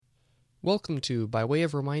Welcome to, by way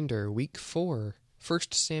of reminder, Week 4, 1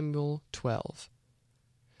 Samuel 12.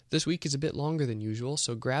 This week is a bit longer than usual,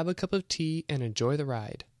 so grab a cup of tea and enjoy the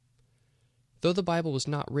ride. Though the Bible was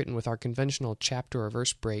not written with our conventional chapter or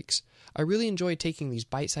verse breaks, I really enjoy taking these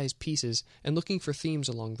bite-sized pieces and looking for themes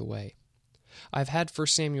along the way. I've had 1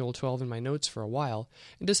 Samuel 12 in my notes for a while,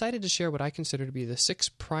 and decided to share what I consider to be the 6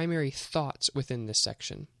 primary thoughts within this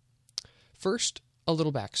section. First, a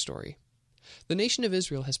little backstory. The nation of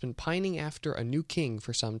Israel has been pining after a new king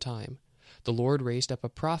for some time. The Lord raised up a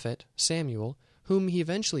prophet, Samuel, whom he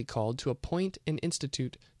eventually called to appoint and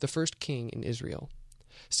institute the first king in Israel.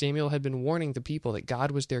 Samuel had been warning the people that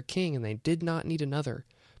God was their king and they did not need another,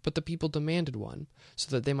 but the people demanded one,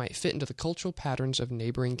 so that they might fit into the cultural patterns of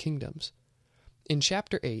neighboring kingdoms. In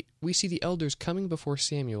chapter 8, we see the elders coming before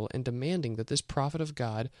Samuel and demanding that this prophet of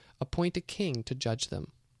God appoint a king to judge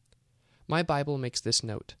them. My Bible makes this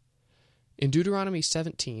note. In Deuteronomy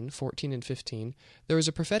 17, 14 and 15, there is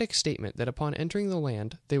a prophetic statement that upon entering the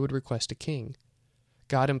land, they would request a king.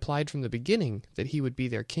 God implied from the beginning that he would be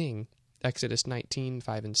their king. Exodus 19,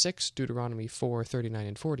 5 and 6, Deuteronomy 4, 39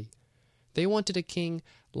 and 40. They wanted a king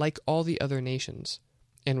like all the other nations,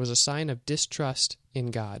 and was a sign of distrust in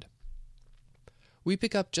God. We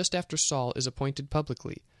pick up just after Saul is appointed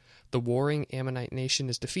publicly. The warring Ammonite nation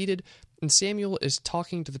is defeated, and Samuel is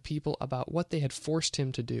talking to the people about what they had forced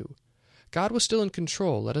him to do. God was still in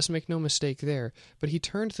control, let us make no mistake there, but he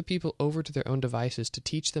turned the people over to their own devices to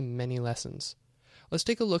teach them many lessons. Let's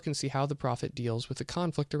take a look and see how the prophet deals with the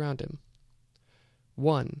conflict around him.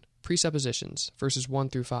 1. Presuppositions, verses 1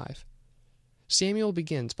 through 5. Samuel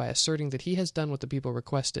begins by asserting that he has done what the people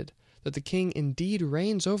requested, that the king indeed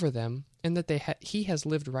reigns over them, and that he has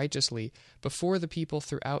lived righteously before the people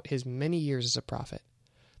throughout his many years as a prophet.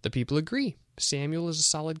 The people agree. Samuel is a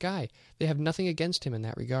solid guy. They have nothing against him in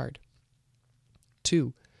that regard.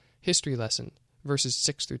 2. History lesson, verses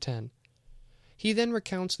 6 through 10. He then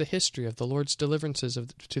recounts the history of the Lord's deliverances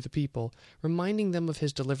to the people, reminding them of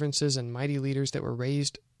his deliverances and mighty leaders that were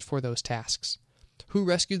raised for those tasks. Who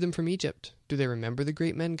rescued them from Egypt? Do they remember the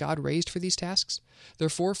great men God raised for these tasks? Their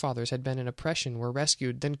forefathers had been in oppression, were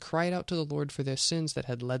rescued, then cried out to the Lord for their sins that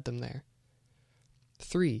had led them there.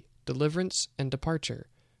 3. Deliverance and departure,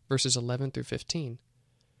 verses 11 through 15.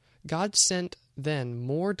 God sent then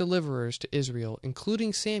more deliverers to Israel,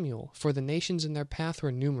 including Samuel, for the nations in their path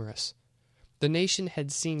were numerous. The nation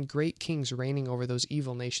had seen great kings reigning over those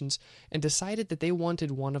evil nations and decided that they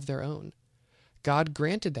wanted one of their own. God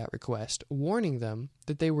granted that request, warning them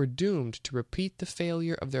that they were doomed to repeat the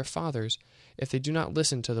failure of their fathers if they do not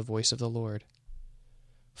listen to the voice of the Lord.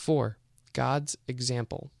 4. God's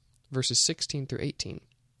example, verses 16 through 18.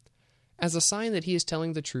 As a sign that he is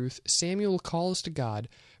telling the truth, Samuel calls to God,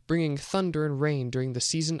 bringing thunder and rain during the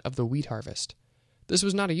season of the wheat harvest. This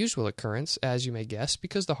was not a usual occurrence, as you may guess,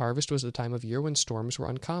 because the harvest was the time of year when storms were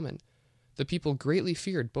uncommon. The people greatly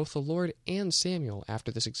feared both the Lord and Samuel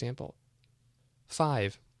after this example.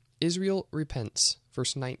 5. Israel repents,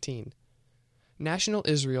 verse 19. National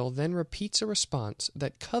Israel then repeats a response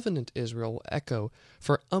that covenant Israel will echo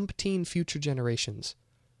for umpteen future generations.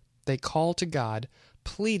 They call to God,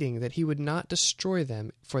 pleading that he would not destroy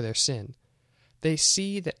them for their sin. They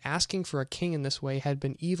see that asking for a king in this way had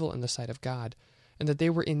been evil in the sight of God, and that they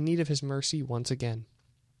were in need of his mercy once again.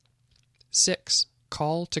 6.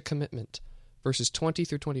 Call to commitment, verses 20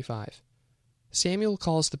 through 25. Samuel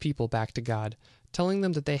calls the people back to God, telling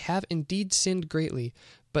them that they have indeed sinned greatly,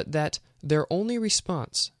 but that their only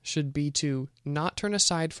response should be to not turn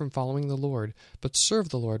aside from following the Lord, but serve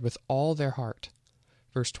the Lord with all their heart.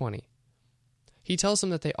 Verse 20. He tells them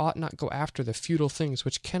that they ought not go after the futile things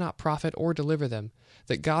which cannot profit or deliver them,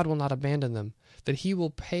 that God will not abandon them, that he will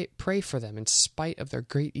pray for them in spite of their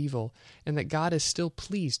great evil, and that God is still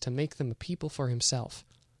pleased to make them a people for himself.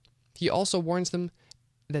 He also warns them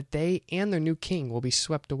that they and their new king will be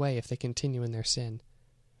swept away if they continue in their sin.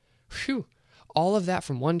 Phew! All of that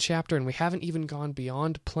from one chapter, and we haven't even gone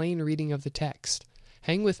beyond plain reading of the text.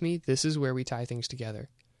 Hang with me, this is where we tie things together.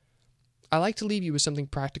 I like to leave you with something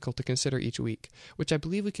practical to consider each week, which I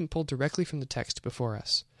believe we can pull directly from the text before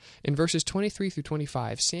us. In verses 23 through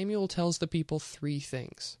 25, Samuel tells the people 3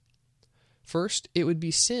 things. First, it would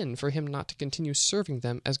be sin for him not to continue serving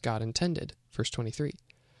them as God intended, verse 23.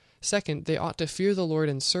 Second, they ought to fear the Lord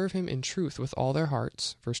and serve him in truth with all their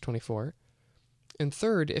hearts, verse 24. And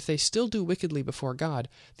third, if they still do wickedly before God,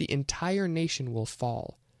 the entire nation will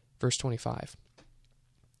fall, verse 25.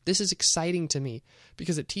 This is exciting to me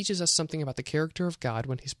because it teaches us something about the character of God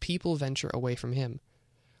when his people venture away from him.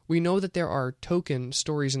 We know that there are token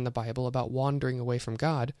stories in the Bible about wandering away from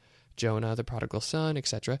God, Jonah, the prodigal son,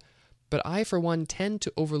 etc., But I, for one, tend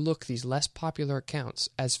to overlook these less popular accounts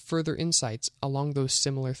as further insights along those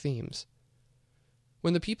similar themes.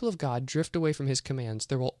 When the people of God drift away from his commands,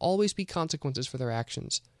 there will always be consequences for their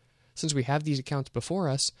actions. Since we have these accounts before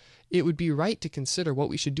us, it would be right to consider what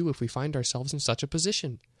we should do if we find ourselves in such a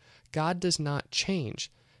position. God does not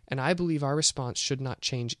change, and I believe our response should not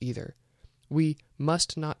change either. We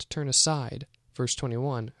must not turn aside, verse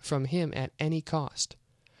 21, from him at any cost.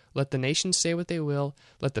 Let the nations say what they will,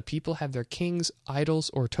 let the people have their kings, idols,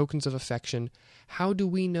 or tokens of affection. How do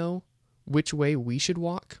we know which way we should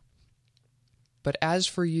walk? But as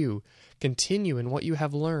for you, continue in what you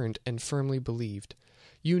have learned and firmly believed.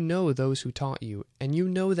 You know those who taught you, and you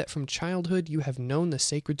know that from childhood you have known the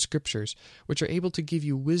sacred Scriptures, which are able to give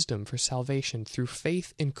you wisdom for salvation through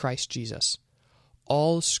faith in Christ Jesus.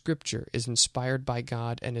 All Scripture is inspired by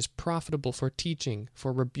God and is profitable for teaching,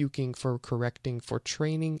 for rebuking, for correcting, for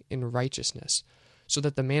training in righteousness, so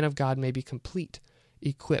that the man of God may be complete,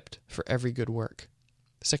 equipped for every good work.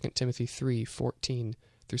 2 Timothy 3:14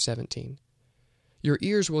 through 17. Your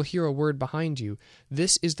ears will hear a word behind you.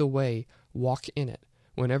 This is the way, walk in it,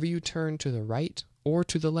 whenever you turn to the right or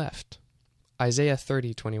to the left. Isaiah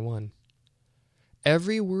 30:21.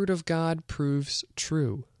 Every word of God proves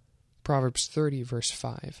true. Proverbs 30, verse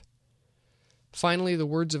 5. Finally, the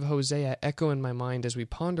words of Hosea echo in my mind as we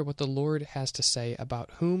ponder what the Lord has to say about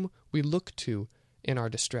whom we look to in our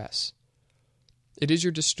distress. It is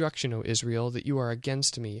your destruction, O Israel, that you are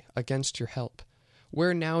against me, against your help.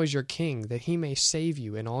 Where now is your king, that he may save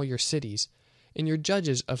you in all your cities? And your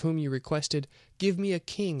judges, of whom you requested, give me a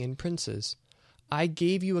king and princes. I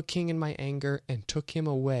gave you a king in my anger, and took him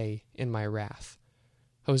away in my wrath.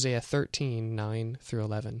 Hosea 13:9 through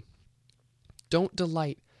 11. Don't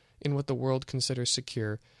delight in what the world considers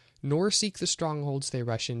secure, nor seek the strongholds they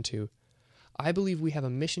rush into. I believe we have a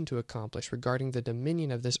mission to accomplish regarding the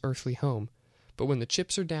dominion of this earthly home, but when the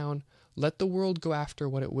chips are down, let the world go after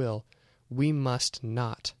what it will. We must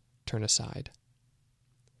not turn aside.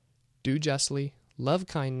 Do justly, love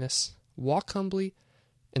kindness, walk humbly,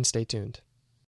 and stay tuned.